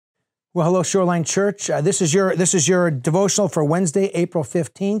Well, hello, Shoreline Church. This is your devotional for Wednesday, April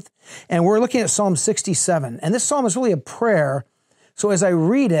 15th, and we're looking at Psalm 67. And this psalm is really a prayer. So as I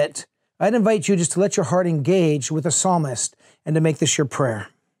read it, I'd invite you just to let your heart engage with the psalmist and to make this your prayer.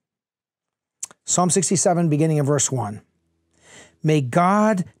 Psalm 67, beginning in verse 1. May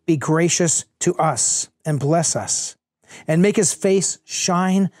God be gracious to us and bless us, and make his face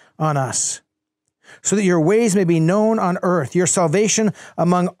shine on us, so that your ways may be known on earth, your salvation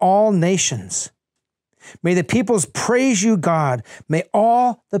among all nations. May the peoples praise you, God. May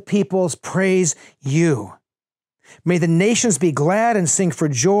all the peoples praise you. May the nations be glad and sing for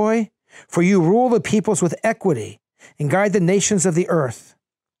joy, for you rule the peoples with equity and guide the nations of the earth.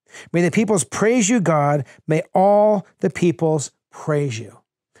 May the peoples praise you, God. May all the peoples praise you.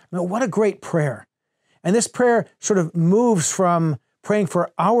 Now, what a great prayer. And this prayer sort of moves from praying for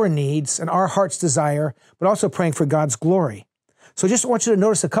our needs and our heart's desire, but also praying for God's glory. So just want you to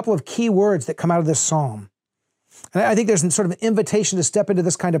notice a couple of key words that come out of this psalm. And I think there's sort of an invitation to step into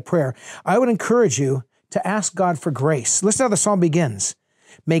this kind of prayer. I would encourage you to ask God for grace. Listen how the psalm begins.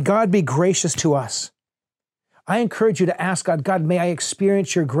 May God be gracious to us. I encourage you to ask God, God, may I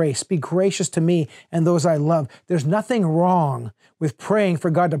experience your grace. Be gracious to me and those I love. There's nothing wrong with praying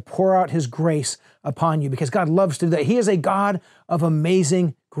for God to pour out his grace upon you, because God loves to do that. He is a God of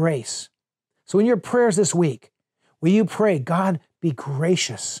amazing grace. So in your prayers this week, will you pray, God, be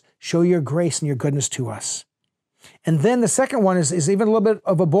gracious. Show your grace and your goodness to us. And then the second one is even a little bit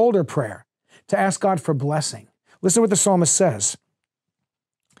of a bolder prayer, to ask God for blessing. Listen to what the psalmist says.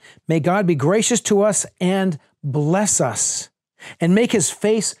 May God be gracious to us and bless us, and make his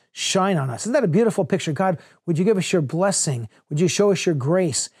face shine on us. Isn't that a beautiful picture? God, would you give us your blessing? Would you show us your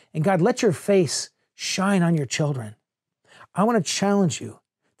grace? And God, let your face shine on your children. I want to challenge you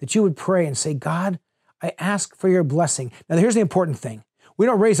that you would pray and say, God, I ask for your blessing. Now, here's the important thing. We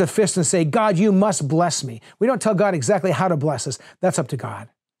don't raise a fist and say, God, you must bless me. We don't tell God exactly how to bless us. That's up to God.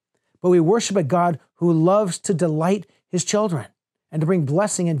 But we worship a God who loves to delight his children and to bring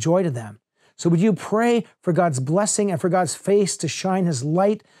blessing and joy to them. So would you pray for God's blessing and for God's face to shine his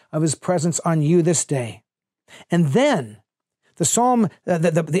light of his presence on you this day? And then the psalm,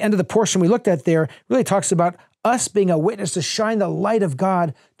 the end of the portion we looked at there really talks about us being a witness to shine the light of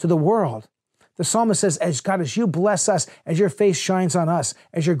God to the world. The psalmist says, as God, as you bless us, as your face shines on us,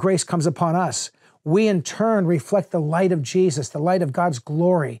 as your grace comes upon us, we in turn reflect the light of Jesus, the light of God's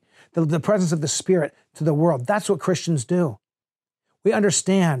glory, the presence of the Spirit to the world. That's what Christians do. We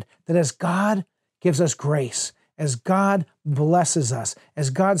understand that as God gives us grace, as God blesses us,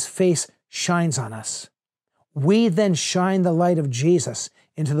 as God's face shines on us, we then shine the light of Jesus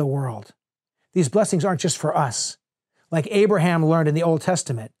into the world. These blessings aren't just for us. Like Abraham learned in the Old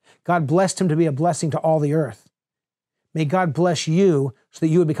Testament, God blessed him to be a blessing to all the earth. May God bless you so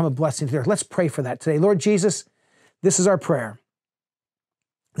that you would become a blessing to the earth. Let's pray for that today. Lord Jesus, this is our prayer,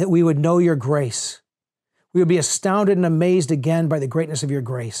 that we would know your grace. We would be astounded and amazed again by the greatness of your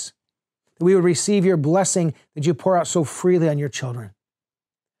grace. That we would receive your blessing that you pour out so freely on your children.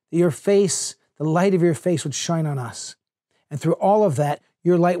 That your face, the light of your face would shine on us. And through all of that,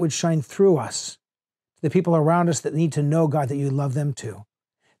 your light would shine through us to the people around us that need to know, God, that you love them too.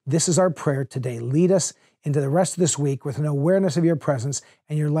 This is our prayer today. Lead us into the rest of this week with an awareness of your presence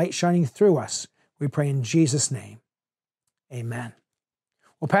and your light shining through us. We pray in Jesus' name. Amen.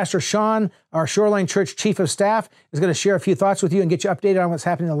 Well, Pastor Sean, our Shoreline Church Chief of Staff, is going to share a few thoughts with you and get you updated on what's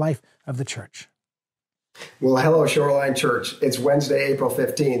happening in the life of the church. Well, hello, Shoreline Church. It's Wednesday, April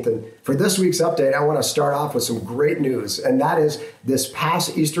 15th, and for this week's update, I want to start off with some great news, and that is this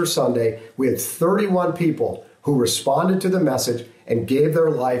past Easter Sunday, we had 31 people who responded to the message and gave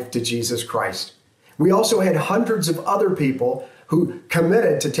their life to Jesus Christ. We also had hundreds of other people who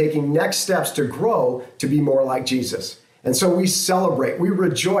committed to taking next steps to grow to be more like Jesus. And so we celebrate, we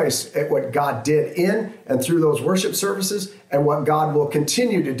rejoice at what God did in and through those worship services and what God will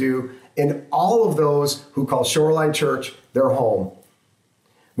continue to do in all of those who call Shoreline Church their home.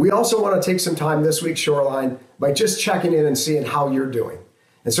 We also want to take some time this week, Shoreline, by just checking in and seeing how you're doing.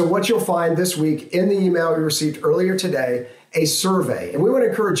 And so what you'll find this week in the email we received earlier today, a survey. And we want to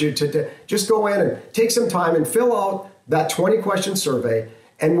encourage you to just go in and take some time and fill out that 20-question survey.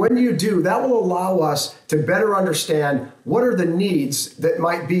 And when you do, that will allow us to better understand what are the needs that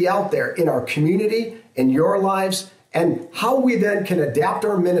might be out there in our community, in your lives, and how we then can adapt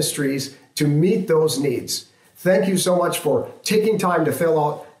our ministries to meet those needs. Thank you so much for taking time to fill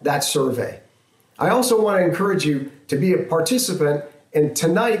out that survey. I also want to encourage you to be a participant in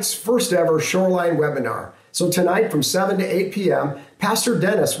tonight's first ever Shoreline webinar. So tonight from 7 to 8 p.m., Pastor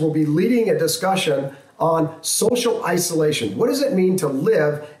Dennis will be leading a discussion on social isolation. What does it mean to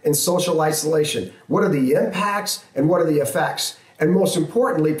live in social isolation? What are the impacts and what are the effects? And most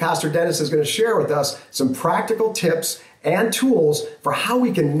importantly, Pastor Dennis is going to share with us some practical tips and tools for how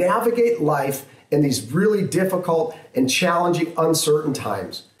we can navigate life in these really difficult and challenging, uncertain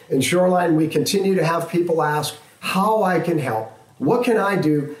times. In Shoreline, we continue to have people ask how I can help. What can I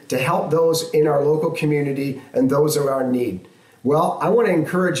do to help those in our local community and those who are in need? Well, I want to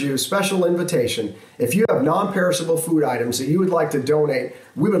encourage you, special invitation. If you have non-perishable food items that you would like to donate,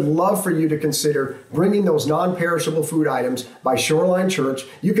 we would love for you to consider bringing those non-perishable food items by Shoreline Church.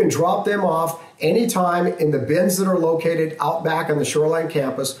 You can drop them off anytime in the bins that are located out back on the Shoreline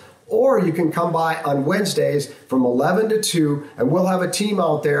campus, or you can come by on Wednesdays from 11 to 2, and we'll have a team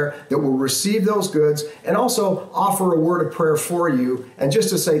out there that will receive those goods and also offer a word of prayer for you and just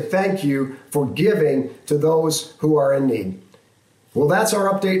to say thank you for giving to those who are in need. Well, that's our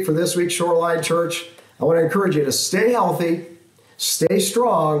update for this week, Shoreline Church. I want to encourage you to stay healthy, stay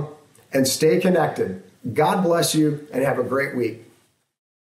strong, and stay connected. God bless you and have a great week.